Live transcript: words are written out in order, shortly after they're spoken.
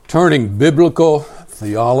Turning Biblical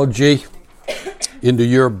Theology into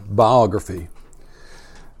Your Biography.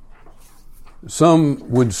 Some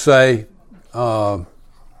would say that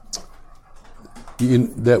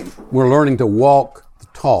we're learning to walk the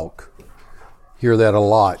talk. Hear that a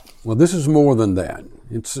lot. Well, this is more than that.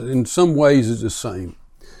 It's in some ways it's the same.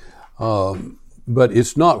 But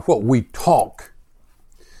it's not what we talk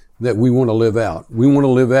that we want to live out. We want to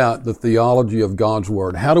live out the theology of God's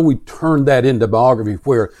Word. How do we turn that into biography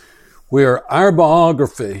where our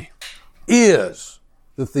biography is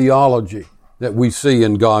the theology that we see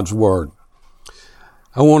in God's Word?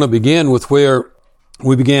 I want to begin with where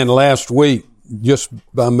we began last week, just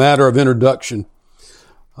by matter of introduction.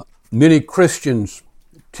 Many Christians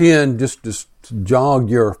tend just to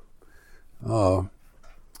jog your, I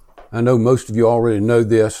know most of you already know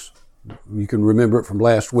this. You can remember it from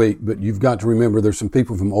last week, but you've got to remember there's some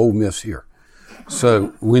people from Ole Miss here.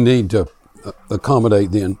 So we need to accommodate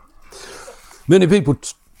them. Many people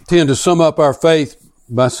tend to sum up our faith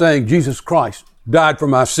by saying Jesus Christ died for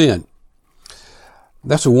my sin.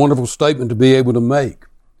 That's a wonderful statement to be able to make.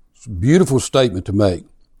 It's a beautiful statement to make.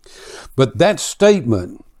 But that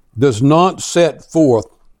statement does not set forth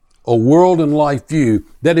a world and life view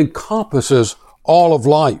that encompasses all of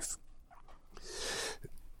life.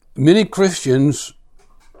 Many Christians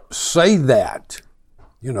say that,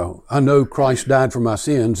 I know Christ died for my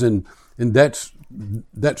sins, and that's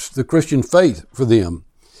the Christian faith for them.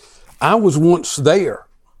 I was once there,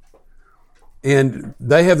 and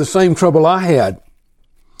they have the same trouble I had.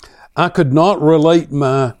 I could not relate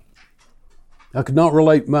my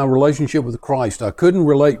relationship with Christ. I couldn't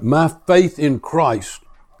relate my faith in Christ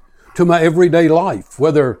to my everyday life,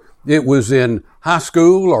 whether it was in high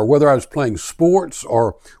school or whether I was playing sports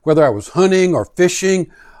or whether I was hunting or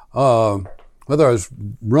fishing, whether I was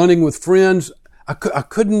running with friends. I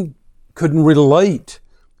couldn't relate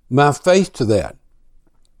my faith to that.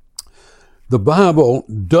 The Bible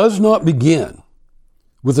does not begin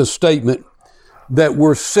with a statement that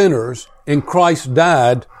we're sinners and Christ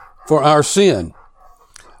died for our sin.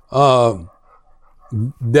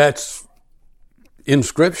 That's in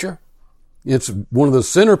Scripture. It's one of the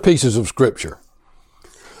centerpieces of Scripture.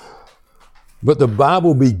 But the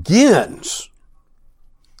Bible begins,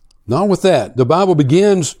 not with that. The Bible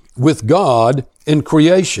begins with God in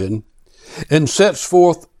creation and sets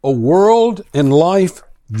forth a world and life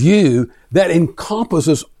view that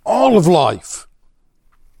encompasses all of life.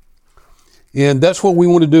 And that's what we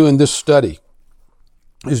want to do in this study,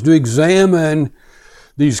 is to examine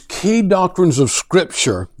these key doctrines of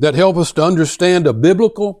Scripture that help us to understand a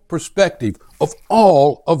biblical perspective of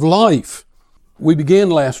all of life. We began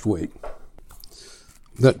last week,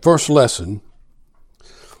 that first lesson,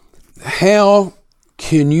 how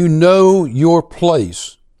can you know your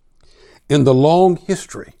place in the long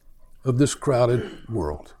history of this crowded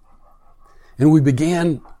world? And we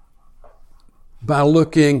began by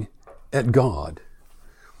looking at God.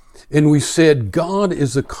 And we said God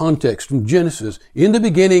is the context from Genesis. In the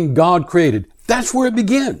beginning, God created. That's where it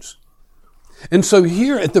begins. And so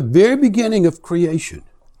here at the very beginning of creation,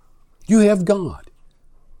 you have God.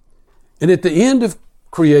 And at the end of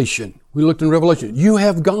creation, we looked in Revelation, you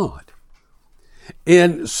have God.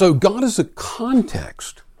 And so God is the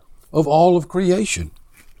context of all of creation.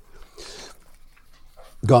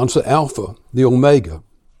 God's the Alpha, the Omega.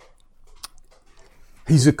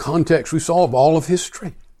 He's the context we saw of all of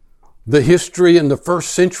history. The history in the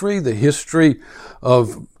first century, the history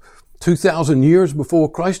of 2,000 years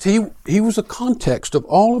before Christ, he was a context of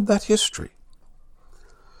all of that history.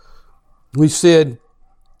 We said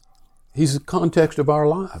he's the context of our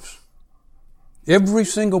lives. Every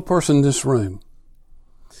single person in this room,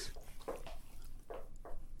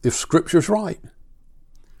 if Scripture's right,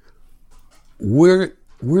 we're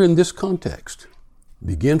in this context.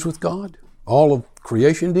 Begins with God. All of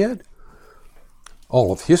creation did.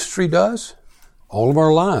 All of history does. All of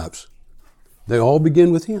our lives. They all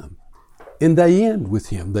begin with Him. And they end with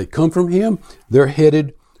Him. They come from Him. They're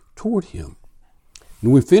headed toward Him.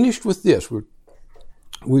 And we finished with this. We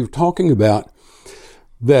were talking about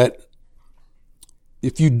that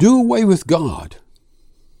if you do away with God,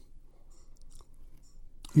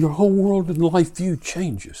 your whole world and life view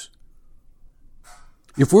changes.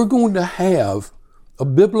 If we're going to have a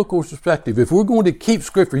biblical perspective, if we're going to keep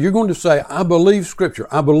Scripture, you're going to say, I believe Scripture.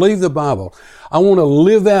 I believe the Bible. I want to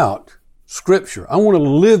live out Scripture. I want to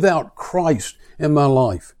live out Christ in my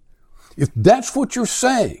life. If that's what you're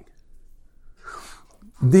saying,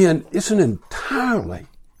 then it's an entirely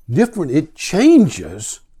different, it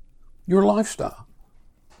changes your lifestyle.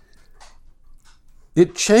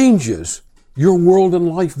 It changes your world and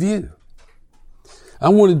life view. I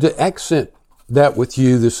wanted to accent that with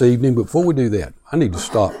you this evening. Before we do that, I need to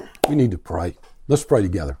stop. We need to pray. Let's pray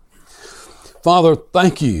together. Father,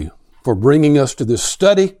 thank you for bringing us to this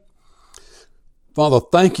study. Father,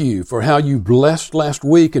 thank you for how you blessed last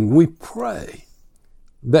week, and we pray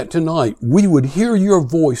that tonight we would hear your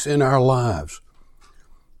voice in our lives.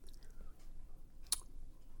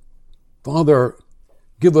 Father,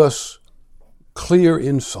 give us clear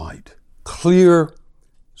insight, clear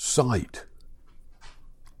sight.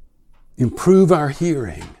 Improve our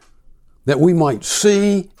hearing, that we might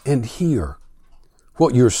see and hear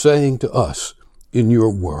what you're saying to us in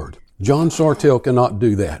your word. John Sartell cannot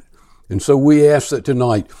do that. And so we ask that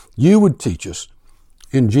tonight you would teach us.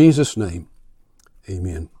 In Jesus' name,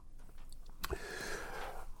 amen.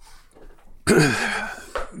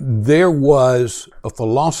 There was a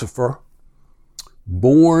philosopher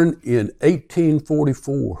born in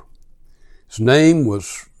 1844. His name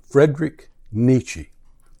was Friedrich Nietzsche.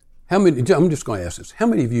 I'm just going to ask this. How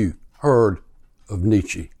many of you heard of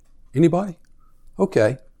Nietzsche? Anybody?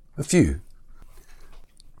 Okay, a few.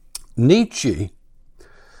 Nietzsche,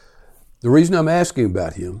 the reason I'm asking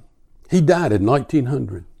about him, he died in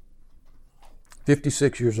 1900,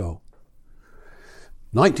 56 years old.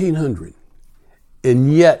 1900.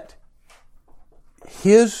 And yet,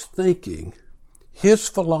 his thinking, his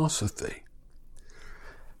philosophy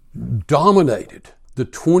dominated the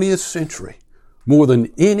 20th century more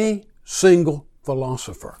than any single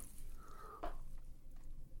philosopher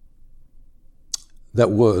that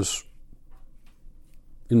was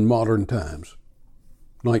in modern times,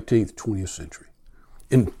 19th, 20th century.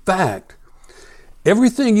 In fact,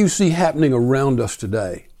 everything you see happening around us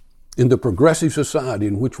today in the progressive society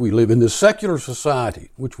in which we live, in the secular society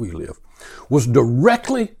in which we live, was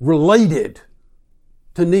directly related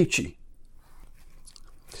to Nietzsche.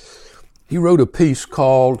 He wrote a piece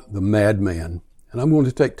called The Madman, and I'm going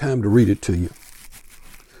to take time to read it to you.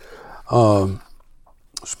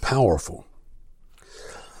 It's powerful.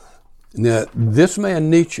 Now, this man,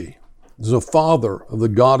 Nietzsche, is the father of the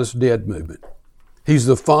God is Dead movement. He's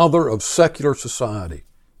the father of secular society.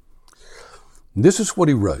 This is what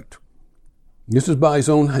he wrote. This is by his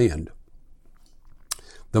own hand.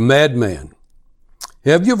 The Madman.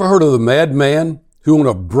 Have you ever heard of the madman who on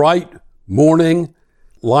a bright morning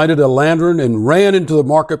lighted a lantern and ran into the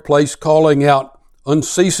marketplace calling out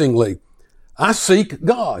unceasingly, "I seek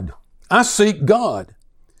God. I seek God."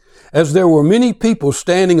 As there were many people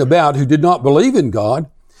standing about who did not believe in God,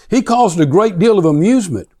 he caused a great deal of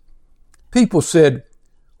amusement. People said,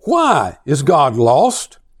 "Why is God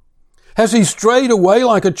lost? Has he strayed away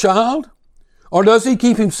like a child? Or does he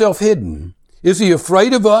keep himself hidden? Is he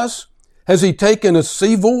afraid of us? Has he taken a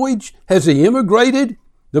sea voyage? Has he immigrated?"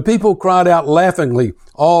 The people cried out laughingly,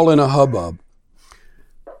 all in a hubbub.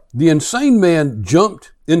 The insane man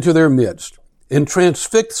jumped into their midst and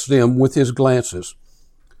transfixed them with his glances.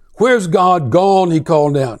 "Where's God gone?" he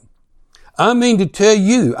called out. I mean to tell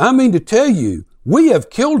you, we have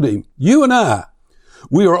killed him, you and I.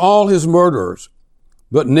 We are all his murderers.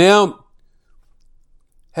 But now,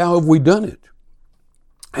 how have we done it?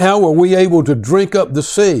 How are we able to drink up the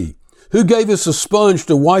sea? Who gave us a sponge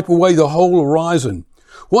to wipe away the whole horizon?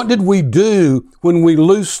 What did we do when we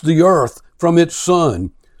loosed the earth from its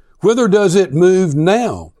sun? Whither does it move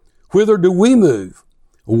now? Whither do we move?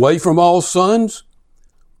 Away from all suns?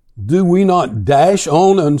 Do we not dash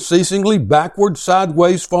on unceasingly, backwards,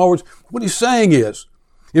 sideways, forwards? What he's saying is,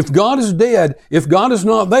 if God is dead, if God is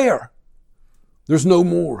not there, there's no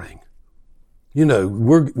mooring. You know,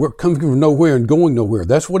 we're coming from nowhere and going nowhere.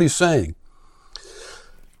 That's what he's saying.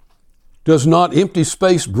 Does not empty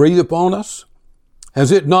space breathe upon us?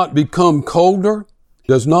 Has it not become colder?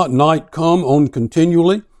 Does not night come on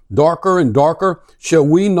continually, darker and darker? Shall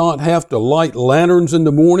we not have to light lanterns in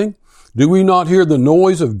the morning? Do we not hear the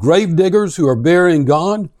noise of grave diggers who are burying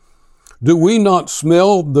God? Do we not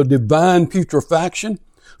smell the divine putrefaction?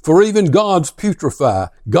 For even gods putrefy.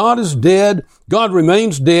 God is dead, God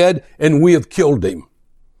remains dead, and we have killed him.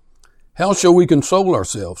 How shall we console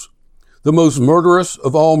ourselves? The most murderous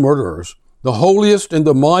of all murderers, the holiest and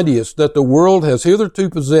the mightiest that the world has hitherto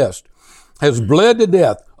possessed, has bled to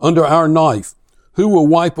death under our knife. Who will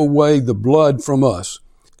wipe away the blood from us?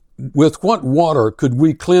 With what water could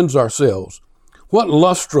we cleanse ourselves? What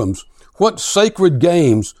lustrums, what sacred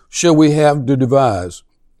games shall we have to devise?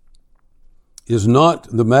 Is not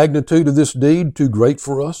the magnitude of this deed too great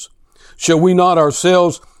for us? Shall we not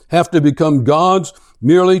ourselves have to become gods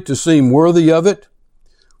merely to seem worthy of it?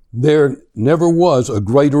 There never was a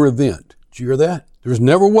greater event. Did you hear that? There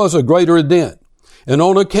never was a greater event. And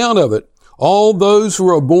on account of it, all those who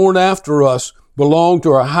are born after us belong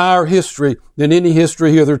to a higher history than any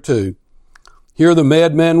history hitherto. Here the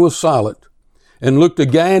madman was silent and looked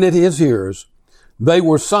again at his hearers. They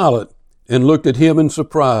were silent and looked at him in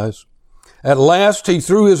surprise. At last he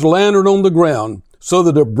threw his lantern on the ground so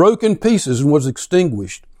that it broke in pieces and was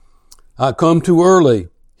extinguished. I come too early,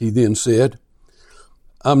 he then said.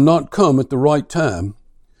 I'm not come at the right time.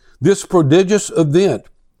 This prodigious event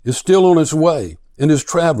is still on its way and is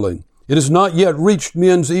traveling. It has not yet reached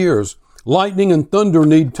men's ears. Lightning and thunder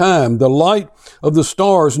need time. The light of the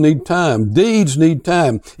stars need time. Deeds need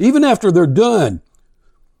time. Even after they're done,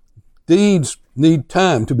 deeds need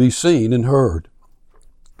time to be seen and heard.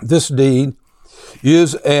 This deed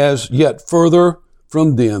is as yet further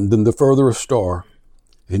from them than the furthest star,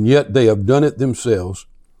 and yet they have done it themselves.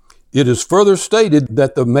 It is further stated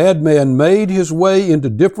that the madman made his way into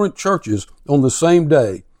different churches on the same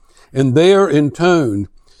day, and there intoned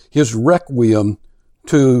his requiem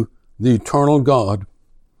to the eternal God.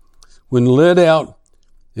 When led out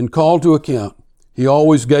and called to account, he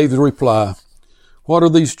always gave the reply, what are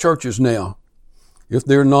these churches now, if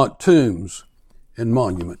they're not tombs and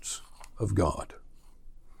monuments of God?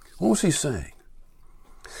 What was he saying?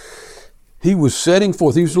 He was setting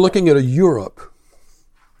forth, he was looking at a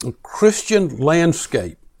Christian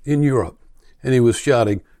landscape in Europe, and he was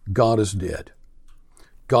shouting, God is dead.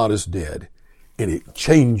 God is dead. And it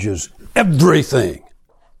changes everything.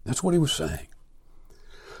 That's what he was saying.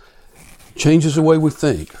 It changes the way we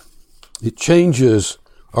think. It changes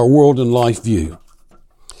our world and life view.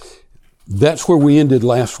 That's where we ended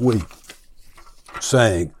last week,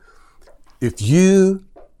 saying, if you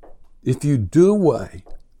do away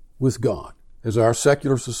with God, as our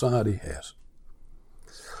secular society has,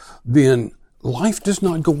 then life does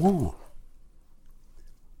not go on.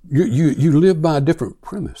 You live by a different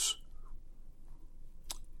premise.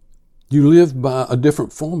 You live by a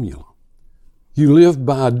different formula. You live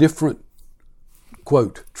by a different,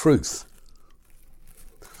 quote, truth.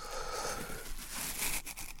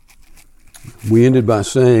 We ended by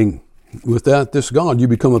saying, without this God, you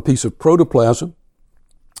become a piece of protoplasm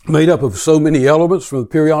made up of so many elements from the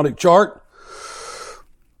periodic chart.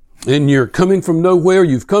 And you're coming from nowhere,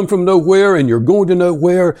 you've come from nowhere, and you're going to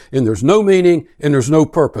nowhere, and there's no meaning, and there's no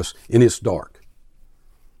purpose, and it's dark.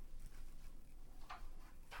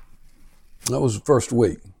 That was the first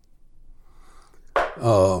week.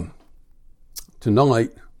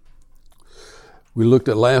 Tonight, we looked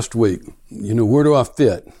at last week, where do I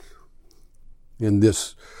fit in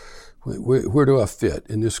this, where do I fit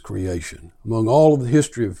in this creation? Among all of the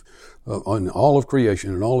history on all of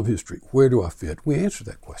creation and all of history, where do I fit? We answered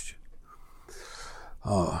that question.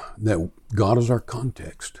 That God is our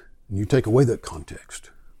context. And you take away that context,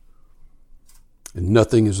 and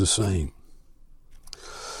nothing is the same.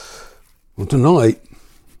 Well, tonight,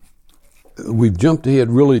 we've jumped ahead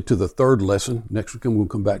really to the third lesson. Next week we'll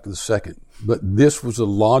come back to the second. But this was a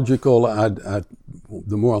logical,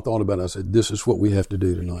 the more I thought about it, I said, this is what we have to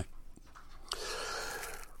do tonight.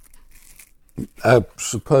 I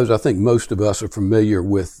think most of us are familiar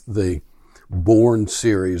with the Born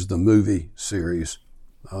series, the movie series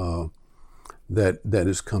that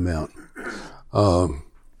has come out.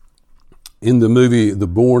 In the movie, The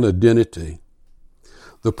Born Identity,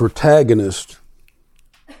 the protagonist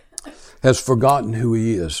has forgotten who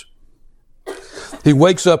he is. He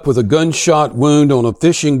wakes up with a gunshot wound on a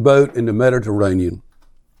fishing boat in the Mediterranean.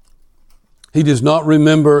 He does not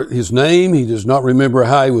remember his name. He does not remember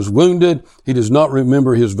how he was wounded. He does not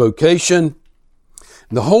remember his vocation.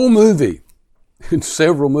 The whole movie, and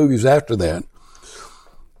several movies after that,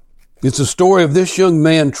 it's a story of this young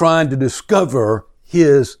man trying to discover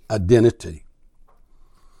his identity.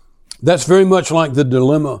 That's very much like the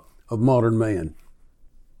dilemma of modern man.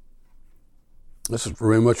 This is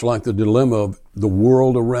very much like the dilemma of the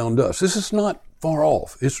world around us. This is not far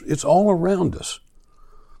off. It's all around us.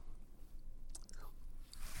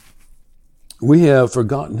 We have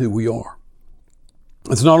forgotten who we are.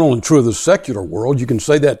 It's not only true of the secular world. You can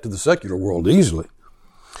say that to the secular world easily.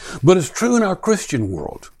 But it's true in our Christian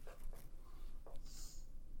world.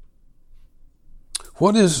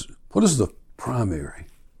 What is the primary?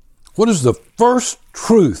 What is the first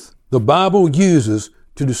truth the Bible uses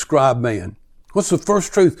to describe man? What's the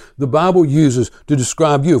first truth the Bible uses to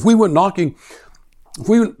describe you? If we went knocking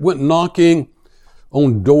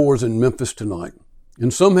on doors in Memphis tonight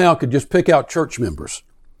and somehow could just pick out church members,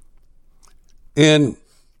 and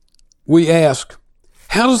we ask,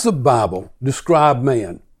 how does the Bible describe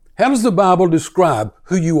man? How does the Bible describe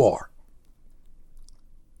who you are?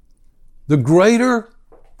 The greater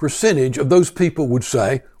percentage of those people would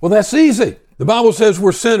say, well, that's easy. The Bible says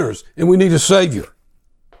we're sinners and we need a Savior.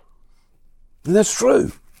 And that's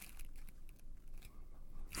true.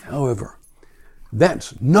 However,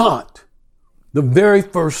 that's not the very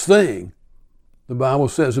first thing the Bible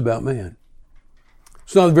says about man.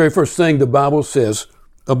 It's not the very first thing the Bible says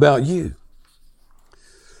about you.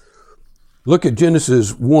 Look at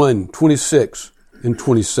Genesis 1:26 and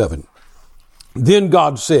 27. Then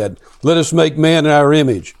God said, let us make man in our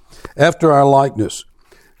image, after our likeness,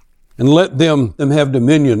 and let them have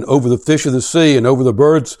dominion over the fish of the sea and over the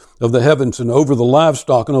birds of the heavens and over the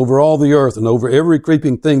livestock and over all the earth and over every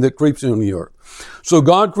creeping thing that creeps on the earth. So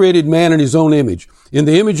God created man in his own image. In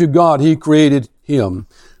the image of God, he created him.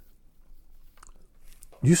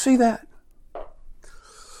 Do you see that?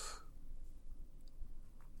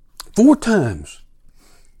 4 times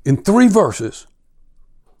in 3 verses,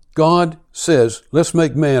 God says, let's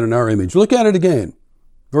make man in our image. Look at it again.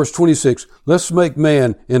 Verse 26, let's make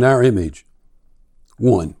man in our image.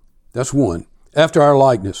 1. That's 1. After our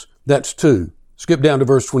likeness. That's 2. Skip down to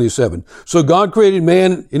verse 27. So God created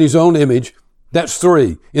man in his own image. That's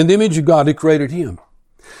 3. In the image of God, he created him.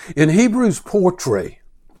 In Hebrews poetry,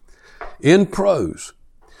 in prose,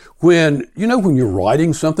 when you're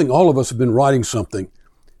writing something, all of us have been writing something,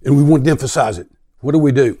 and we want to emphasize it. What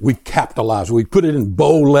do? We capitalize. We put it in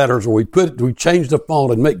bold letters, or we change the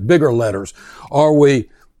font and make bigger letters, or we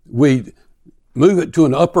move it to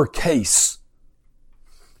an uppercase.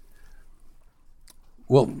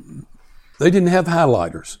 Well, they didn't have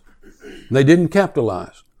highlighters. They didn't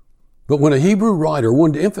capitalize. But when a Hebrew writer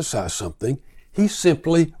wanted to emphasize something, he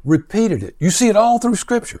simply repeated it. You see it all through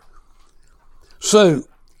Scripture. So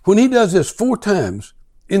when he does this 4 times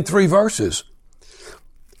in 3 verses,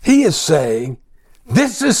 he is saying,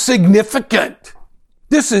 this is significant.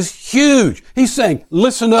 This is huge. He's saying,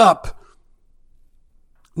 listen up.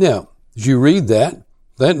 Now, as you read that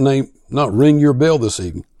may not ring your bell this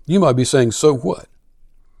evening. You might be saying, so what?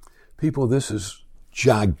 People, this is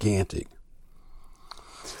gigantic.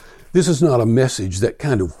 This is not a message that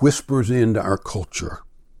kind of whispers into our culture.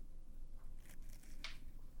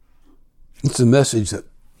 It's a message that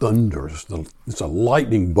thunders. It's a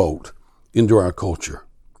lightning bolt into our culture.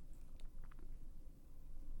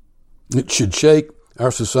 It should shake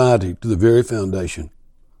our society to the very foundation.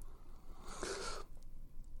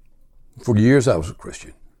 For years I was a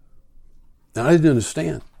Christian. And I didn't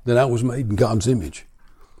understand that I was made in God's image.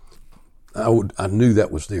 I knew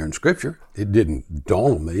that was there in Scripture. It didn't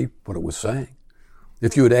dawn on me what it was saying.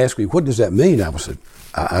 If you had asked me, what does that mean? I would say,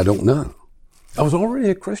 I don't know. I was already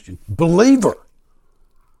a Christian, believer.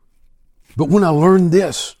 But when I learned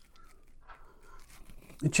this,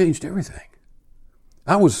 it changed everything.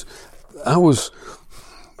 I was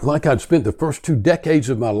like I'd spent the first 2 decades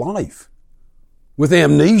of my life with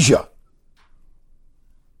amnesia.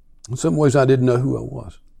 In some ways, I didn't know who I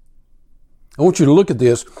was. I want you to look at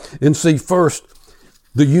this and see first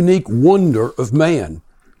the unique wonder of man.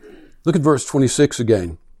 Look at verse 26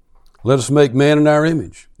 again. Let us make man in our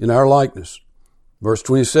image, in our likeness. Verse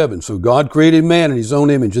 27, so God created man in his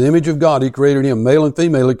own image. In the image of God, he created him. Male and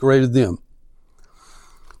female, he created them.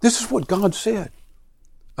 This is what God said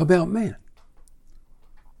about man,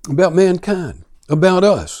 about mankind, about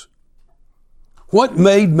us. What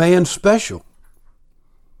made man special?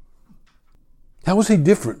 How was he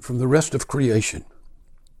different from the rest of creation?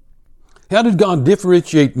 How did God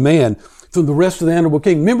differentiate man from the rest of the animal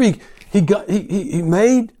kingdom? Remember, he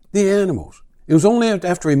made the animals. It was only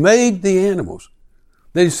after he made the animals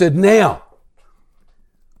that he said, now,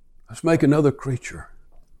 let's make another creature.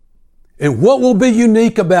 And what will be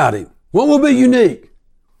unique about him? What will be unique?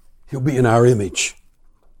 He'll be in our image.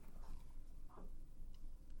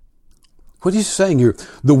 What he's saying here,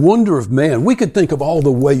 the wonder of man, we could think of all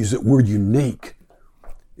the ways that we're unique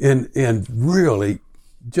and really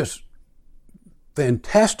just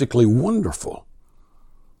fantastically wonderful.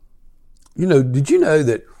 Did you know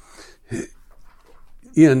that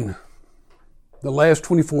in the last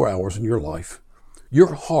 24 hours in your life,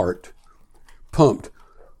 your heart pumped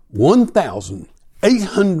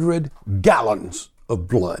 1,800 gallons of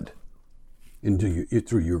blood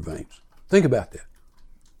through your veins? Think about that.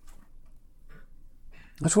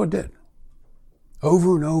 That's what it did.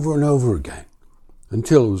 Over and over and over again.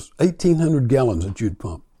 Until it was 1,800 gallons that you'd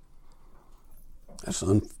pump. That's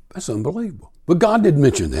unbelievable. But God didn't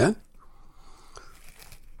mention that.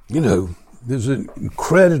 There's an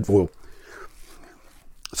incredible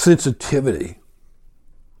sensitivity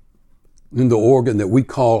in the organ that we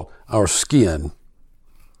call our skin.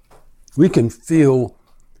 We can feel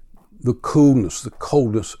the coolness, the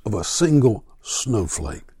coldness of a single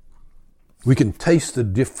snowflake. We can taste the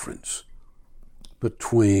difference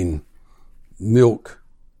between milk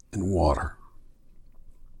and water.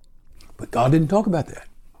 But God didn't talk about that.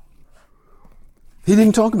 He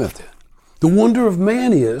didn't talk about that. The wonder of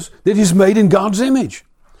man is that he's made in God's image.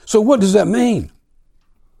 So what does that mean?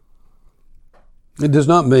 It does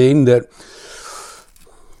not mean that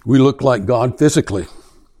we look like God physically,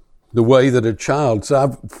 the way that a child. So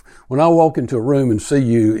when I walk into a room and see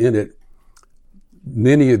you in it,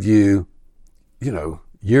 many of you,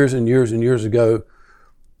 years and years and years ago,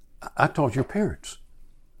 I taught your parents.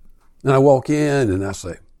 And I walk in and I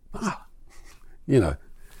say,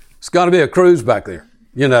 it's got to be a cruise back there,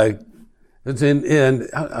 And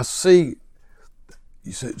I see,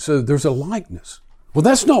 so there's a likeness. Well,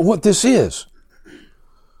 that's not what this is.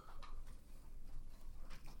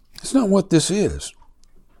 It's not what this is.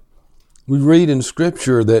 We read in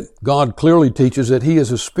Scripture that God clearly teaches that He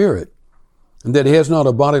is a spirit and that He has not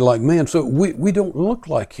a body like man. So we don't look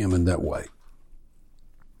like Him in that way.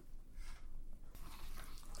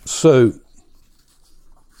 So,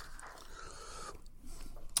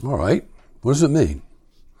 all right, what does it mean?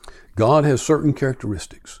 God has certain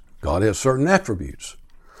characteristics. God has certain attributes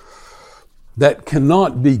that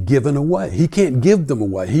cannot be given away. He can't give them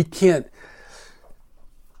away. He can't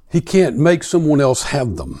make someone else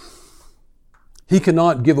have them. He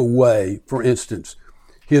cannot give away, for instance,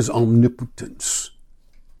 His omnipotence.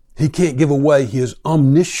 He can't give away His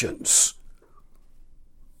omniscience.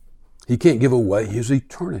 He can't give away His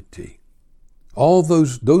eternity. All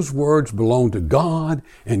those words belong to God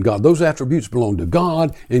and God. Those attributes belong to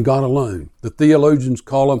God and God alone. The theologians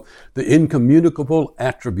call them the incommunicable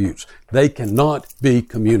attributes. They cannot be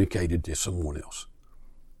communicated to someone else.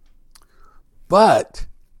 But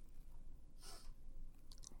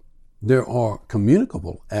there are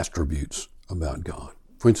communicable attributes about God.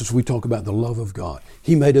 For instance, we talk about the love of God.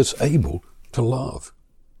 He made us able to love.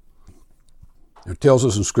 It tells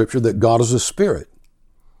us in Scripture that God is a spirit.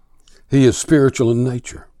 He is spiritual in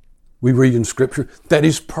nature. We read in Scripture that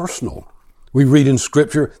He's personal. We read in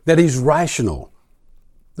Scripture that He's rational.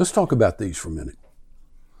 Let's talk about these for a minute.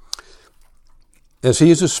 As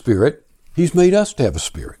He is a spirit, He's made us to have a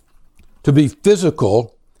spirit, to be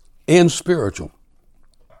physical and spiritual.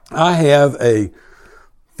 I have a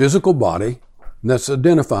physical body that's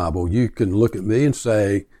identifiable. You can look at me and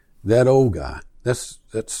say, that old guy, that's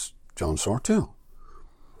John Sartell.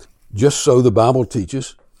 Just so the Bible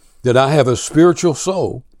teaches that I have a spiritual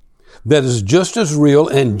soul that is just as real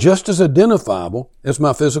and just as identifiable as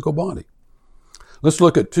my physical body. Let's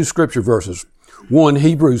look at two scripture verses. One,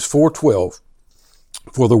 Hebrews 4:12.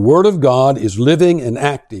 For the word of God is living and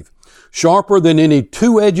active, sharper than any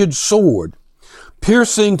two-edged sword,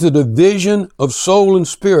 piercing to the division of soul and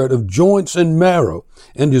spirit, of joints and marrow,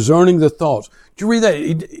 and discerning the thoughts. Did you read that?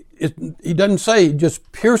 He doesn't say He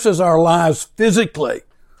just pierces our lives physically.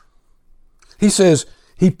 He says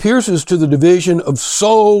He pierces to the division of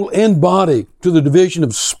soul and body, to the division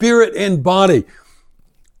of spirit and body.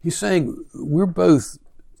 He's saying we're both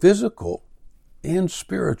physical and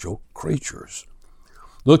spiritual creatures.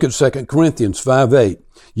 Look at 2 Corinthians 5:8.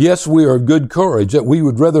 Yes, we are of good courage, that we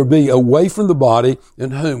would rather be away from the body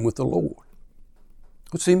and home with the Lord.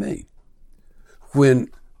 What's He mean?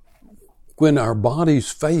 When our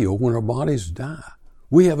bodies fail, when our bodies die,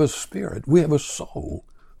 we have a spirit, we have a soul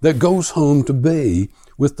that goes home to be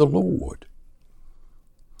with the Lord.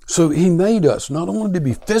 So He made us not only to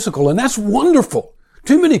be physical, and that's wonderful.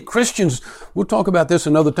 Too many Christians, we'll talk about this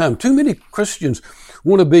another time, too many Christians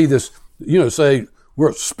want to be this, say,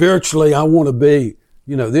 we're spiritually, I want to be,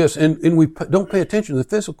 this, and we don't pay attention to the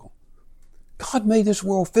physical. God made this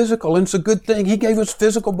world physical, and it's a good thing. He gave us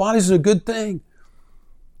physical bodies, and a good thing.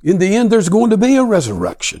 In the end, there's going to be a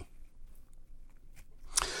resurrection.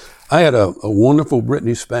 I had a wonderful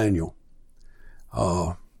Brittany Spaniel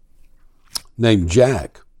named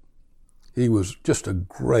Jack. He was just a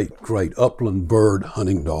great, great upland bird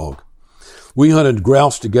hunting dog. We hunted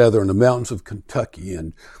grouse together in the mountains of Kentucky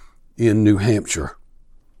and in New Hampshire.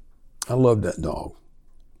 I loved that dog.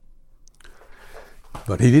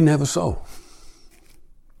 But he didn't have a soul.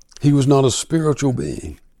 He was not a spiritual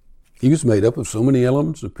being. He was made up of so many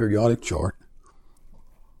elements of the periodic chart.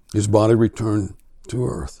 His body returned to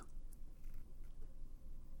earth.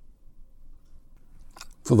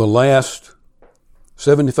 For the last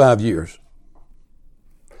 75 years,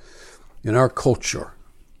 in our culture,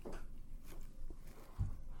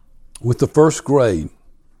 with the first grade,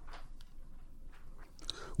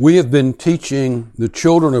 we have been teaching the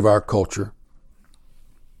children of our culture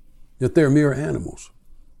that they're mere animals.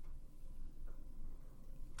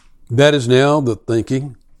 That is now the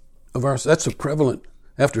thinking of that's a prevalent,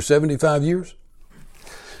 after 75 years,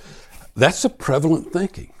 that's a prevalent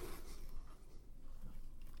thinking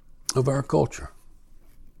of our culture.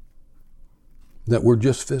 that were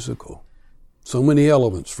just physical. So many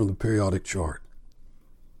elements from the periodic chart.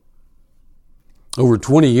 Over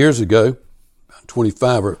 20 years ago, about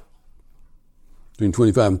 25 or between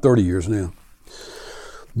 25 and 30 years now,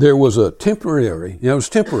 there was a temporary, it was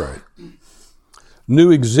temporary,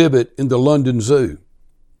 new exhibit in the London Zoo.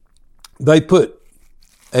 They put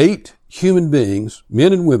 8 human beings,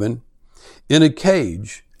 men and women, in a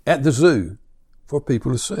cage at the zoo for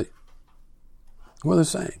people to see. What are they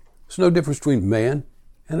saying? There's no difference between man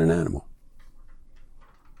and an animal.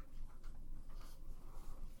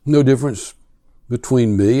 No difference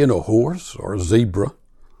between me and a horse or a zebra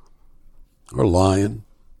or a lion.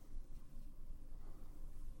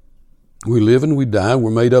 We live and we die.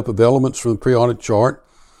 We're made up of elements from the periodic chart.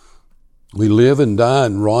 We live and die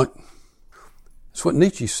and rot. That's what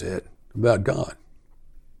Nietzsche said about God.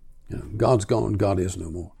 God's gone, God is no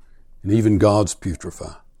more. And even gods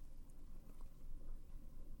putrefy.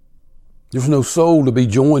 There's no soul to be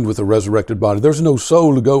joined with a resurrected body. There's no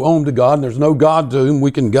soul to go home to God, and there's no God to whom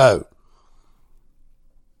we can go.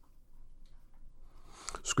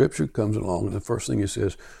 Scripture comes along, and the first thing it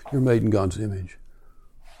says, you're made in God's image.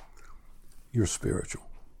 You're spiritual.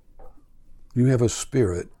 You have a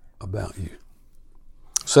spirit about you.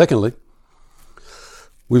 Secondly,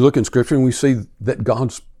 we look in Scripture and we see that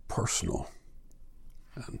God's personal.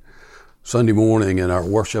 And Sunday morning in our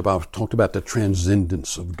worship, I talked about the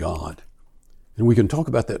transcendence of God. And we can talk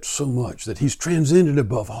about that so much, that He's transcended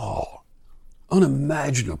above all,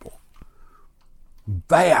 unimaginable,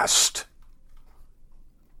 vast.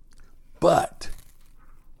 But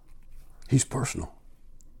He's personal.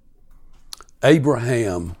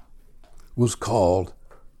 Abraham was called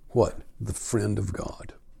what? The friend of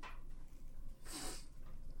God.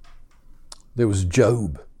 There was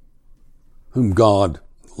Job, whom God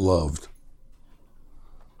loved.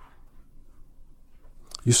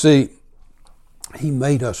 You see, He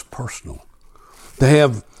made us personal, to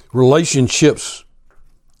have relationships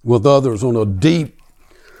with others on a deep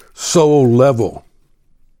soul level.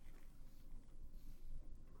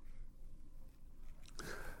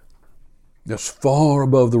 That's far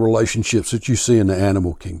above the relationships that you see in the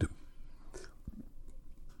animal kingdom.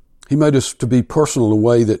 He made us to be personal in a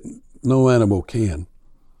way that no animal can.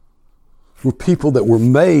 We're people that were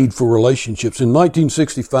made for relationships. In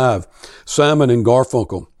 1965, Simon and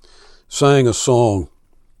Garfunkel sang a song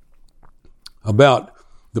about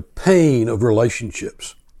the pain of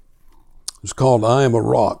relationships. It's called I Am a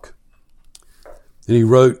Rock. And he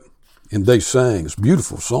wrote, and they sang, it's a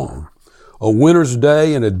beautiful song. A winter's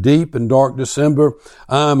day in a deep and dark December,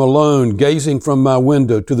 I am alone, gazing from my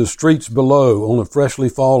window to the streets below on a freshly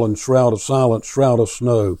fallen shroud of silence, shroud of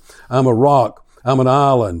snow. I'm a rock. I'm an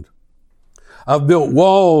island. I've built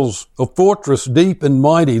walls, a fortress deep and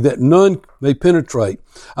mighty that none may penetrate.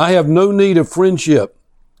 I have no need of friendship.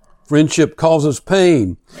 Friendship causes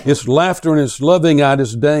pain. Its laughter and its loving I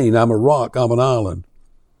disdain. I'm a rock. I'm an island.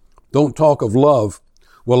 Don't talk of love.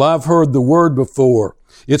 Well, I've heard the word before.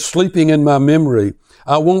 It's sleeping in my memory.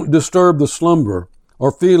 I won't disturb the slumber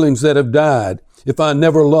or feelings that have died. If I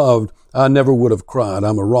never loved, I never would have cried.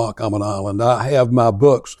 I'm a rock. I'm an island. I have my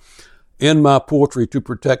books in my poetry to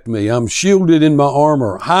protect me. I'm shielded in my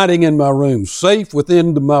armor, hiding in my room, safe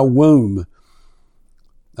within my womb.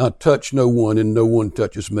 I touch no one and no one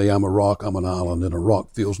touches me. I'm a rock. I'm an island, and a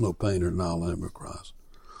rock feels no pain and an island never cries.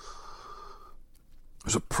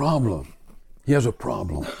 There's a problem. He has a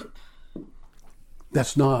problem.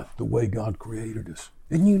 That's not the way God created us.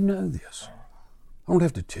 And you know this. I don't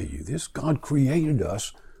have to tell you this. God created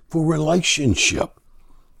us for relationship.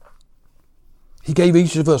 He gave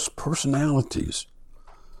each of us personalities,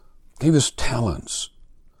 gave us talents.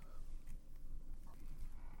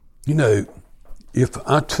 You know, if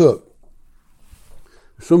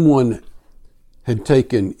someone had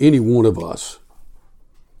taken any one of us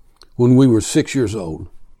when we were 6 years old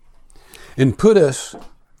and put us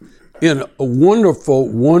in a wonderful,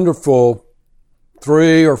 wonderful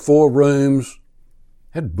 3 or 4 rooms,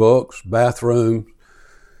 had books, bathrooms,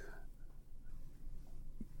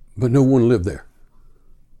 but no one lived there.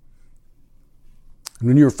 And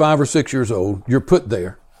when you're 5 or 6 years old, you're put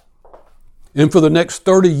there. And for the next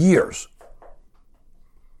 30 years,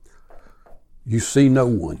 you see no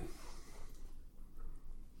one.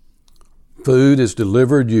 Food is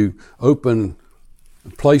delivered. You open a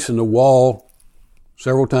place in the wall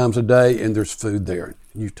several times a day, and there's food there.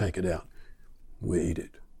 And you take it out. We eat it.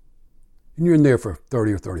 And you're in there for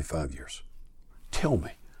 30 or 35 years. Tell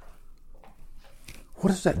me, what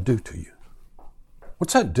does that do to you?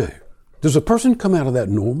 What's that do? Does a person come out of that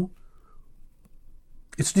normal?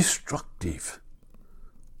 It's destructive.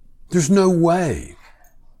 There's no way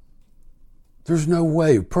There's no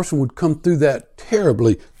way a person would come through that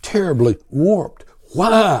terribly, terribly warped.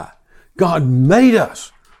 Why? God made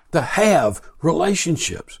us to have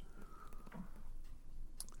relationships.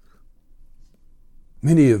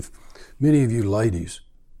 Many of you ladies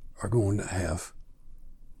are going to have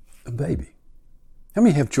a baby. How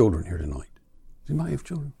many have children here tonight? Does anybody have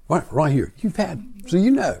children? Right here. You've had, so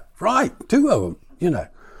you know. Right, 2 of them, you know.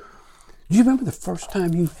 Do you remember the first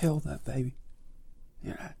time you held that baby?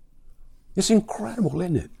 You know. It's incredible,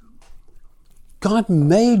 isn't it? God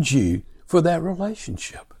made you for that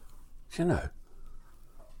relationship. You know.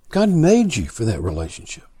 God made you for that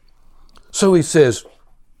relationship. So he says,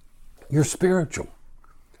 you're spiritual.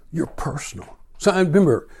 You're personal. So I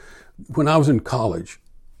remember when I was in college,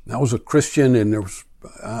 I was a Christian, and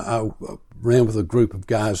I ran with a group of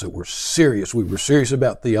guys that were serious. We were serious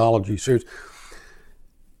about theology, serious.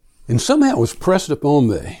 And somehow it was pressed upon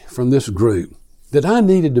me from this group that I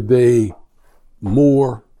needed to be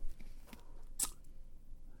more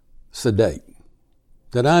sedate,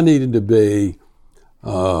 that I needed to be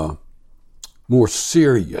more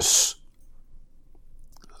serious.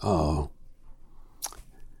 And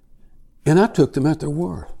I took them at their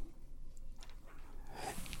word.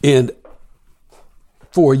 And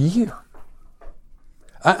for a year,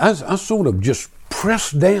 I sort of just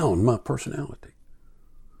pressed down my personality.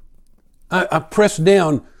 I pressed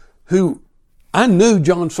down who I knew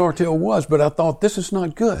John Sartell was, but I thought, this is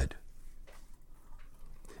not good.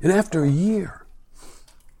 And after a year,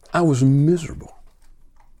 I was miserable.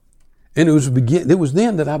 And it was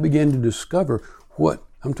then that I began to discover what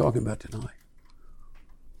I'm talking about tonight.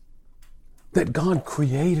 That God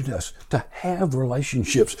created us to have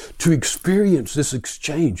relationships, to experience this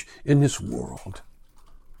exchange in this world.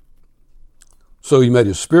 So he made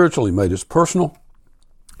us spiritual, he made us personal.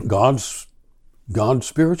 God's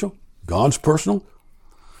spiritual, God's personal.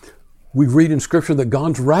 We read in Scripture that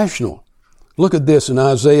God's rational. Look at this in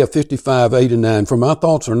Isaiah 55, 8 and 9. For my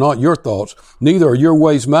thoughts are not your thoughts, neither are your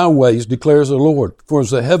ways my ways, declares the Lord. For as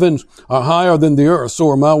the heavens are higher than the earth, so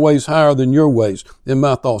are my ways higher than your ways, and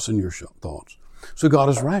my thoughts than your thoughts. So God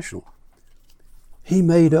is rational. He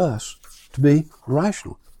made us to be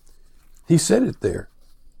rational. He said it there.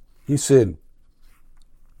 He said,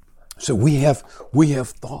 so we have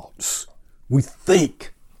thoughts. We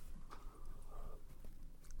think.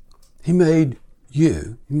 He made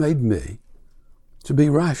you, he made me to be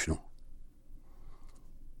rational.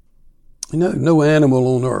 You know, no animal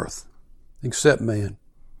on earth, except man,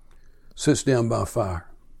 sits down by a fire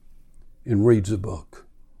and reads a book.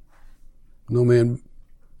 No man,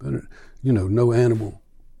 no animal.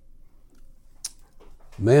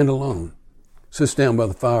 Man alone sits down by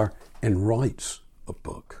the fire and writes a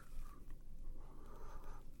book.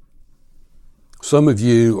 Some of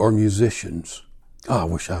you are musicians. Oh, I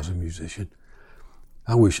wish I was a musician.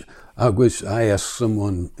 I wish I asked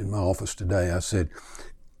someone in my office today, I said,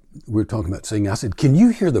 we were talking about singing, I said, can you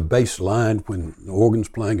hear the bass line when the organ's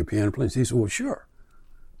playing, a piano plays? He said, well, sure.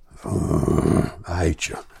 I hate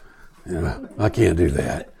you. I can't do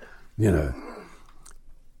that.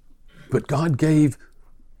 But God gave,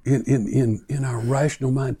 in our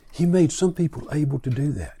rational mind, he made some people able to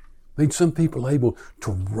do that. Made some people able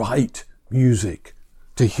to write music,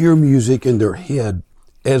 to hear music in their head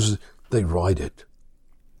as they write it.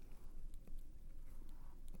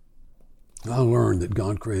 I learned that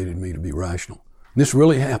God created me to be rational. And this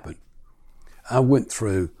really happened. I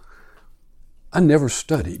never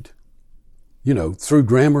studied, through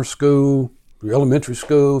grammar school, through elementary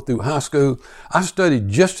school, through high school. I studied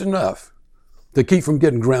just enough to keep from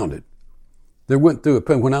getting grounded. They went through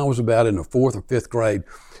when I was about in the 4th or 5th grade,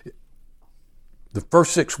 the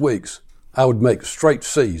first 6 weeks, I would make straight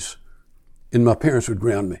C's, and my parents would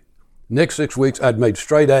ground me. Next 6 weeks, I'd made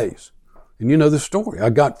straight A's. And you know the story. I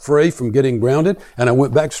got free from getting grounded, and I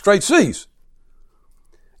went back to straight C's.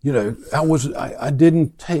 I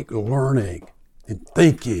didn't take learning and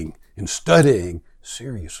thinking and studying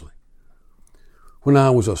seriously. When I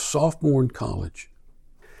was a sophomore in college,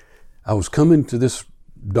 I was coming to this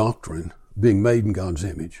doctrine, being made in God's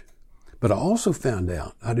image. But I also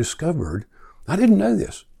I discovered, I didn't know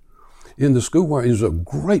this, in the school where it was a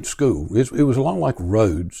great school. It was a lot like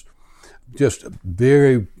Rhodes,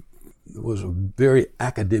 it was a very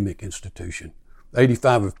academic institution.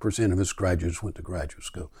 85% of its graduates went to graduate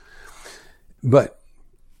school. But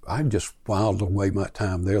I just whiled away my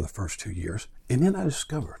time there the first 2 years. And then I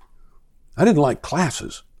discovered, I didn't like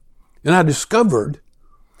classes. And I discovered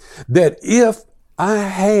that if I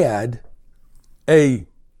had a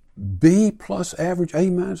B plus average, A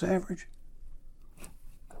minus average,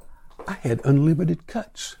 I had unlimited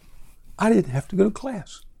cuts. I didn't have to go to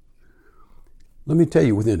class. Let me tell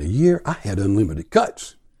you, within a year, I had unlimited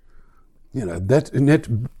cuts. I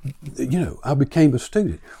became a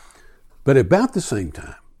student. But about the same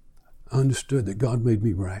time, I understood that God made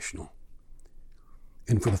me rational.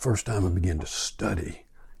 And for the first time, I began to study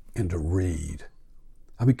and to read.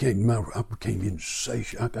 I became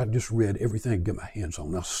insatiable. I just read everything I could get my hands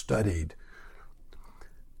on. I studied.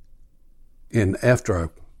 And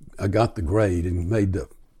after I got the grade and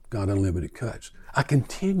got unlimited cuts, I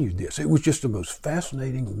continued this. It was just the most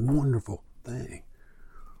fascinating, wonderful thing.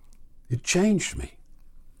 It changed me.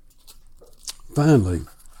 Finally,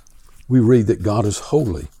 we read that God is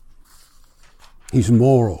holy. He's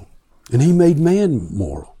moral. And he made man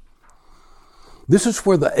moral. This is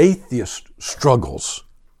where the atheist struggles.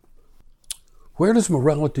 Where does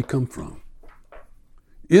morality come from?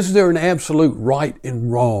 Is there an absolute right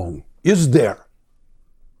and wrong? Is there?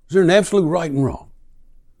 Is there an absolute right and wrong?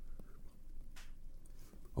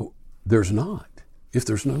 Oh, there's not, if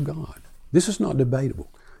there's no God. This is not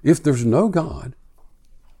debatable. If there's no God,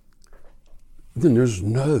 then there's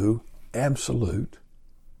no absolute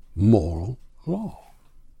moral law.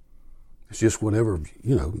 It's just whatever,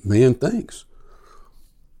 man thinks.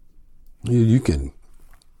 You can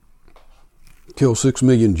kill 6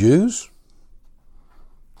 million Jews,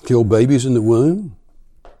 kill babies in the womb,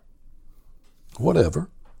 whatever.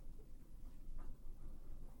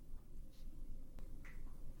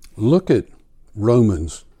 Look at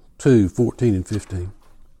Romans 2:14 and 15.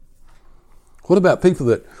 What about people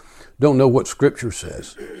that don't know what Scripture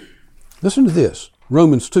says? Listen to this.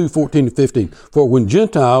 Romans 2:14 and 15. For when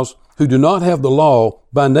Gentiles who do not have the law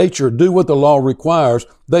by nature do what the law requires,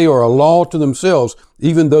 they are a law to themselves,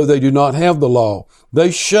 even though they do not have the law. They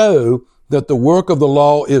show that the work of the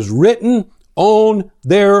law is written on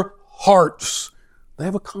their hearts. They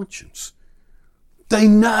have a conscience. They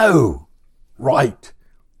know right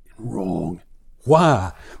and wrong.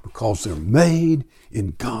 Why? Because they're made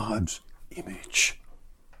in God's image.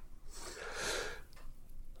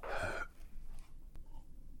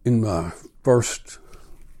 In my first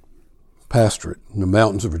pastorate in the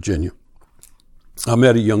mountains of Virginia, I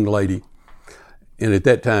met a young lady, and at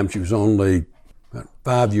that time she was only about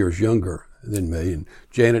 5 years younger than me, and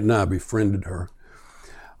Janet and I befriended her.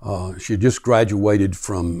 She had just graduated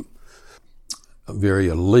from a very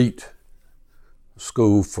elite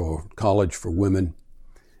school for college for women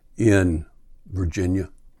in Virginia,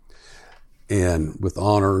 and with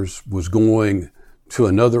honors was going to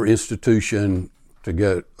another institution to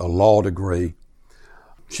get a law degree.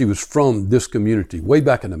 She was from this community, way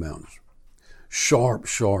back in the mountains. Sharp,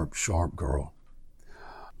 sharp, sharp girl.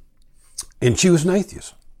 And she was an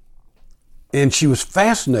atheist. And she was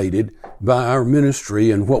fascinated by our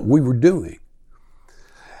ministry and what we were doing.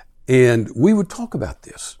 And we would talk about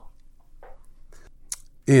this.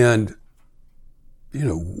 And,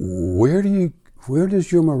 where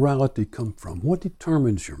does your morality come from? What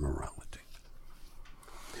determines your morality?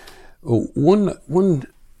 One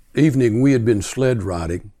evening we had been sled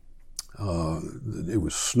riding. It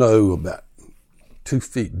was snow about 2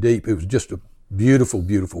 feet deep. It was just a beautiful,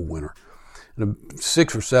 beautiful winter. And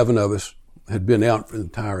 6 or 7 of us had been out for the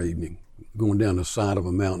entire evening, going down the side of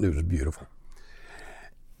a mountain. It was beautiful.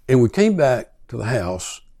 And we came back to the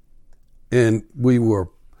house, and we were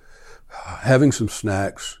having some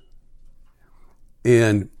snacks.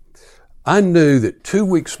 And I knew that 2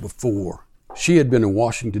 weeks before, she had been in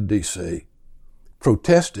Washington, D.C.,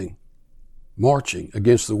 protesting, marching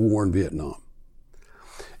against the war in Vietnam.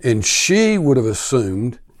 And she would have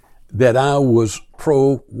assumed that I was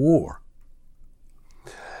pro-war.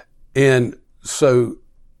 And so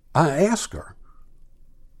I asked her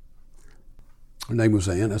name was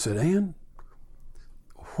Ann. I said, Ann,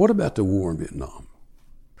 what about the war in Vietnam?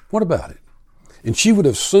 What about it? And she would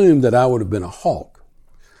have assumed that I would have been a hawk.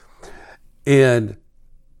 And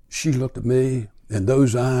she looked at me, and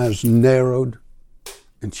those eyes narrowed,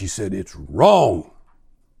 and she said, it's wrong.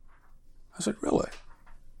 I said, really?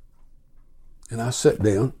 And I sat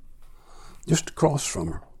down just across from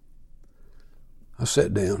her. I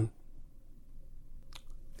sat down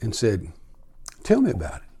and said, tell me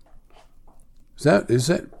about it.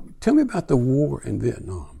 Tell me about the war in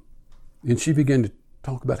Vietnam. And she began to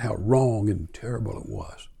talk about how wrong and terrible it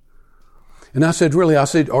was. And I said, really? I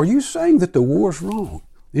said, are you saying that the war's wrong?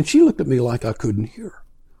 And she looked at me like I couldn't hear her.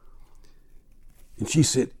 And she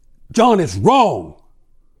said, John, it's wrong.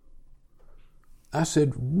 I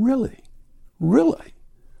said, really? Really?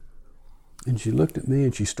 And she looked at me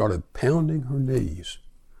and she started pounding her knees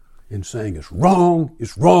and saying, it's wrong,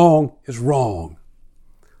 it's wrong, it's wrong.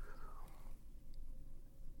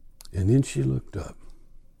 And then she looked up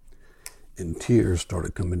and tears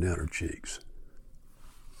started coming down her cheeks.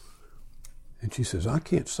 And she says, I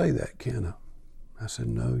can't say that, can I? I said,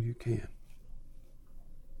 no, you can.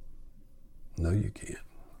 No, you can't.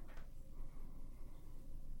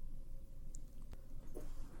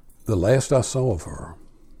 The last I saw of her,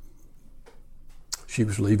 she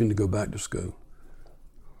was leaving to go back to school.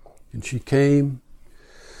 And she came,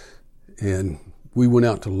 and we went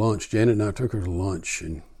out to lunch. Janet and I took her to lunch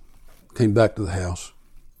and came back to the house.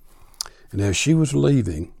 And as she was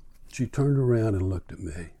leaving, she turned around and looked at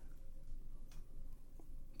me.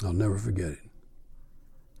 I'll never forget it.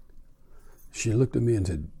 She looked at me and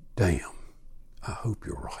said, damn, I hope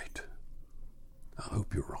you're right. I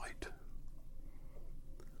hope you're right.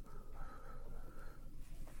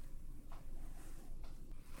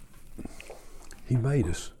 He made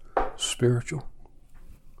us spiritual,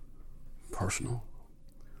 personal,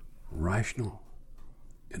 rational,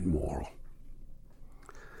 and moral.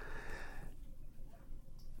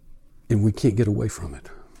 And we can't get away from it.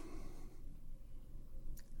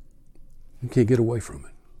 We can't get away from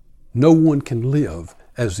it. No one can live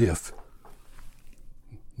as if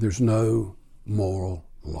there's no moral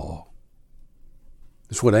law.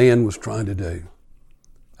 That's what Anne was trying to do.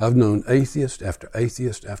 I've known atheist after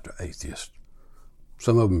atheist after atheist.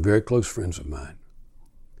 Some of them very close friends of mine.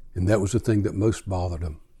 And that was the thing that most bothered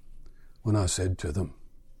them when I said to them,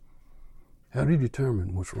 how do you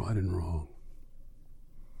determine what's right and wrong?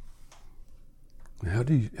 How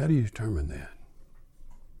do you determine that?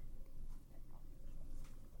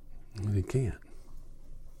 Well, you can't.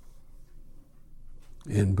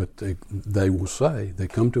 But they will say, they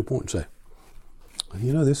come to a point and say,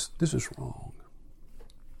 you know, this is wrong.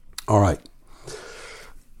 All right.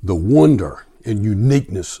 The wonder and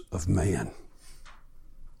uniqueness of man.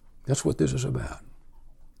 That's what this is about.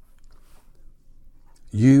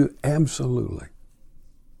 You absolutely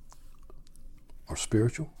are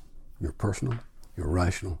spiritual, you're personal, you're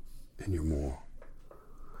rational, and you're moral.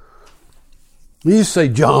 You say,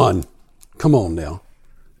 John, come on now.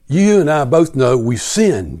 You and I both know we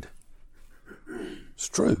sinned. It's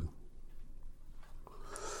true.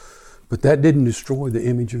 But that didn't destroy the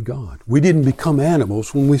image of God. We didn't become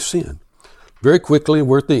animals when we sinned. Very quickly,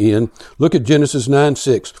 we're at the end. Look at Genesis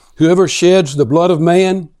 9:6. Whoever sheds the blood of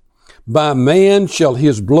man, by man shall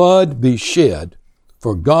his blood be shed.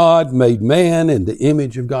 For God made man in the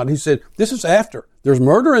image of God. He said, this is after there's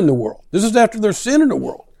murder in the world. This is after there's sin in the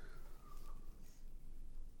world.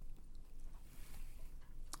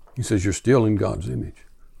 He says, you're still in God's image.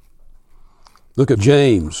 Look at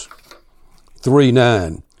James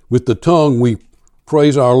 3:9. With the tongue we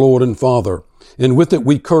praise our Lord and Father, and with it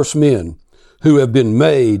we curse men who have been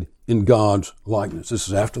made in God's likeness. This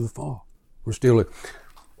is after the fall. We're still.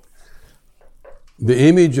 The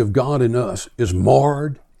image of God in us is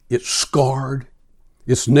marred, it's scarred.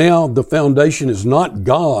 It's now the foundation is not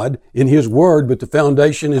God in His Word, but the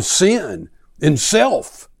foundation is sin and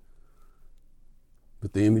self.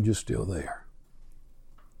 But the image is still there.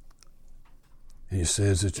 And He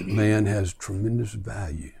says that man has tremendous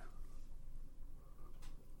value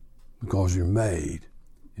because you're made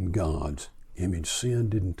in God's image. Sin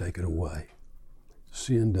didn't take it away.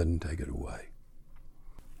 Sin doesn't take it away.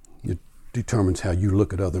 It determines how you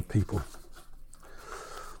look at other people.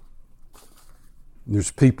 There's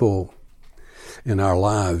people in our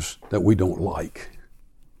lives that we don't like.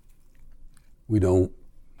 We don't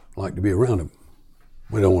like to be around them.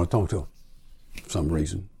 We don't want to talk to them for some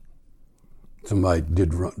reason. Somebody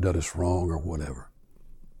did us wrong or whatever.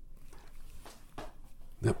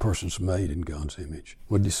 That person's made in God's image.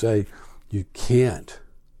 What did He say? You can't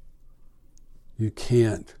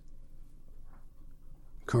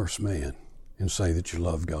curse man and say that you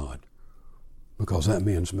love God, because that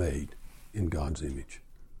man's made in God's image.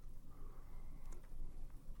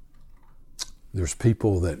 There's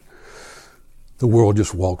people that the world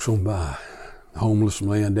just walks on by. Homeless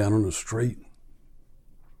man down on the street,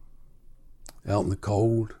 out in the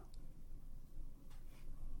cold.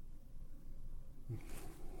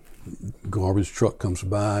 Garbage truck comes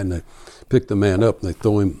by and they pick the man up and they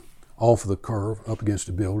throw him off of the curb up against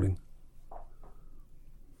a building.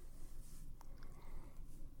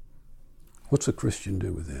 What's a Christian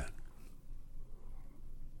do with that?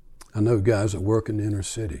 I know guys that work in the inner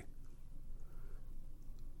city,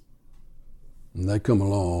 and they come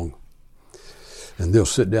along and they'll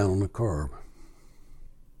sit down on the curb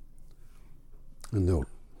and they'll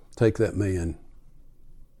take that man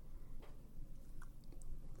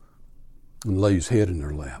and lay his head in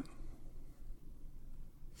their lap.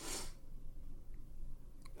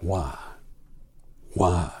 Why?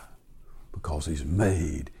 Why? Because he's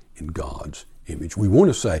made in God's image. We want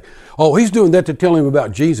to say, oh, he's doing that to tell him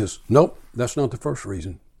about Jesus. Nope, that's not the first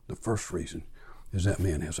reason. The first reason is that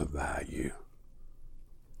man has a value.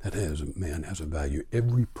 Man has a value.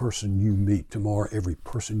 Every person you meet tomorrow, every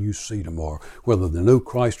person you see tomorrow, whether they know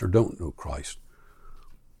Christ or don't know Christ,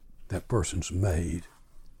 that person's made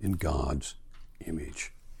in God's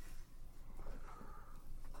image.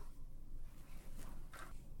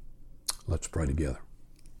 Let's pray together.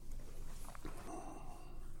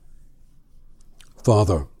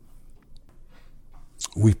 Father,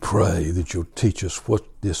 we pray that you'll teach us what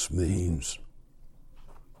this means.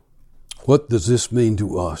 What does this mean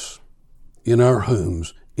to us in our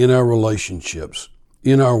homes, in our relationships,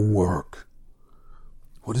 in our work?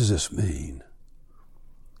 What does this mean?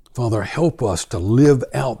 Father, help us to live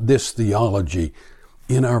out this theology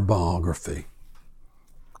in our biography.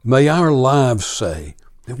 May our lives say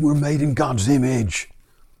that we're made in God's image.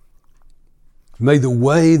 May the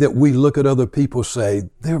way that we look at other people say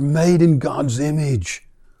they're made in God's image.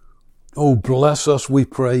 Oh, bless us, we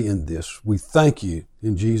pray in this. We thank you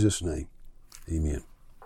in Jesus' name. Amen.